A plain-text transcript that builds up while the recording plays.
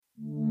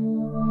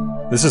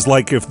This is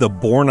like if the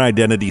Bourne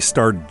Identity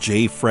starred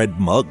J. Fred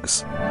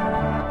Muggs.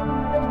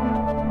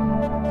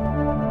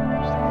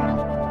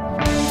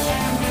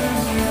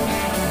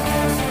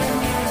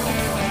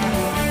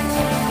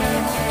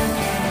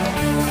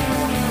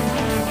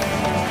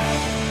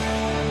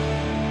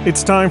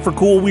 It's time for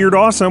Cool, Weird,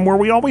 Awesome, where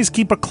we always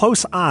keep a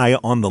close eye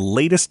on the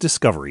latest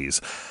discoveries.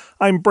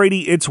 I'm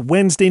Brady. It's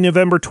Wednesday,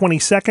 November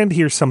 22nd.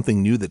 Here's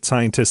something new that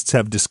scientists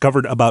have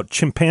discovered about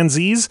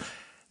chimpanzees.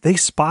 They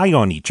spy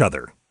on each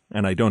other.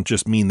 And I don't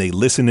just mean they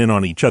listen in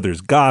on each other's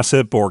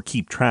gossip or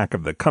keep track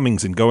of the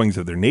comings and goings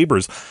of their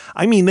neighbors.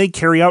 I mean they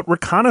carry out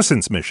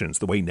reconnaissance missions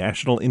the way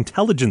national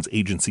intelligence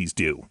agencies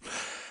do.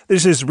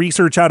 This is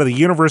research out of the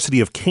University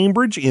of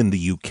Cambridge in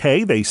the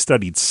UK. They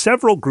studied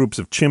several groups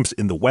of chimps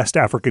in the West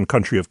African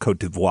country of Côte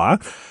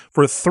d'Ivoire.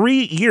 For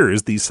 3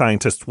 years, these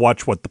scientists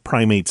watched what the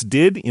primates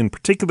did, in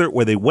particular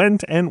where they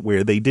went and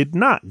where they did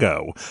not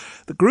go.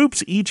 The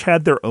groups each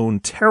had their own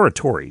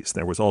territories.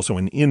 There was also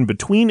an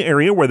in-between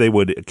area where they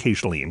would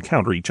occasionally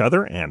encounter each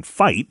other and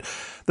fight.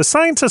 The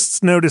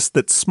scientists noticed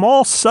that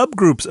small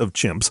subgroups of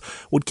chimps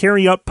would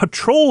carry out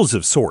patrols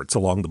of sorts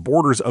along the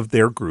borders of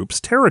their group's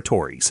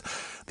territories.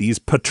 These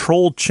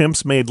patrol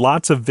chimps made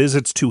lots of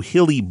visits to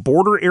hilly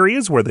border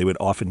areas where they would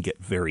often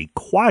get very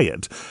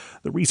quiet.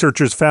 The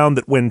researchers found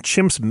that when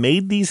chimps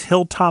made these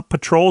hilltop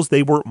patrols,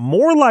 they were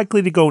more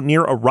likely to go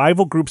near a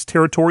rival group's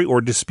territory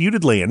or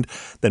disputed land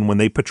than when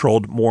they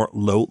patrolled more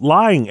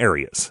low-lying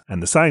areas.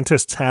 And the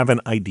scientists have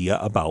an idea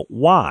about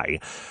why.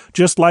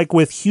 Just like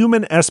with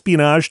human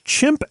espionage,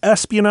 chimp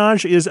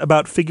espionage is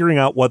about figuring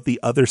out what the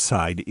other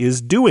side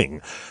is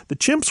doing. The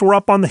chimps were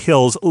up on the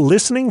hills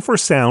listening for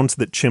sounds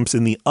that chimps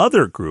in the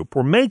other group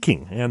were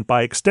making, and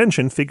by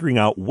extension, figuring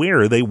out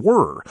where they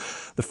were.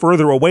 The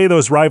further away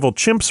those rival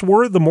chimps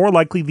were, the more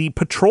likely the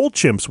patrol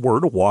chimps were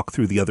to walk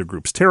through the other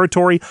group's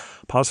territory,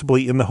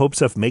 possibly in the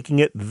hopes of making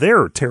it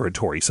their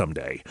territory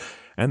someday.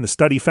 And the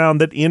study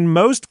found that in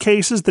most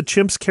cases, the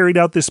chimps carried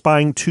out this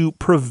spying to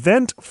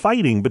prevent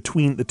fighting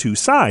between the two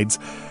sides.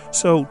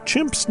 So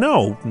chimps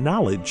know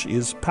knowledge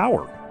is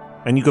power.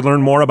 And you can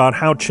learn more about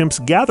how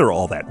chimps gather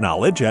all that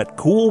knowledge at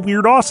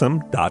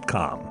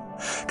coolweirdawesome.com.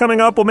 Coming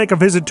up, we'll make a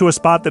visit to a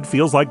spot that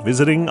feels like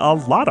visiting a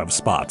lot of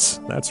spots.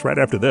 That's right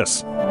after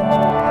this.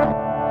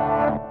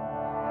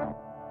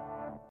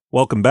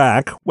 Welcome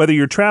back. Whether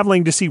you're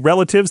traveling to see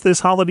relatives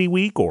this holiday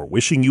week or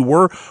wishing you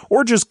were,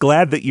 or just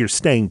glad that you're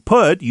staying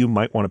put, you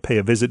might want to pay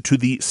a visit to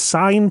the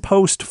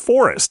Signpost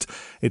Forest.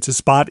 It's a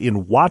spot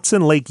in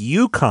Watson Lake,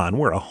 Yukon,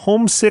 where a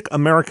homesick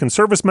American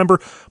service member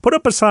put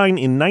up a sign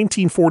in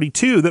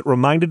 1942 that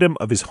reminded him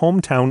of his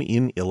hometown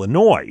in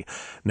Illinois.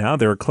 Now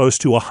there are close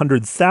to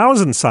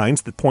 100,000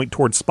 signs that point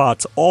towards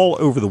spots all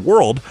over the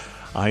world.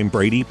 I'm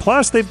Brady.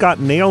 Plus, they've got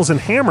nails and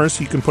hammers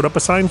so you can put up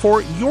a sign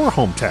for your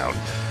hometown.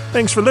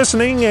 Thanks for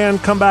listening,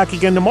 and come back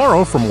again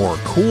tomorrow for more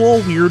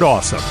Cool, Weird,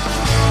 Awesome.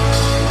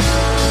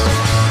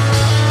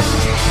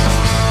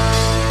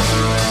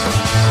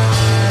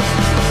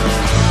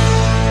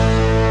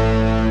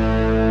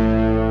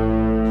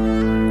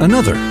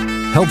 Another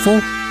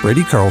helpful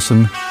Brady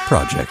Carlson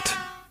project.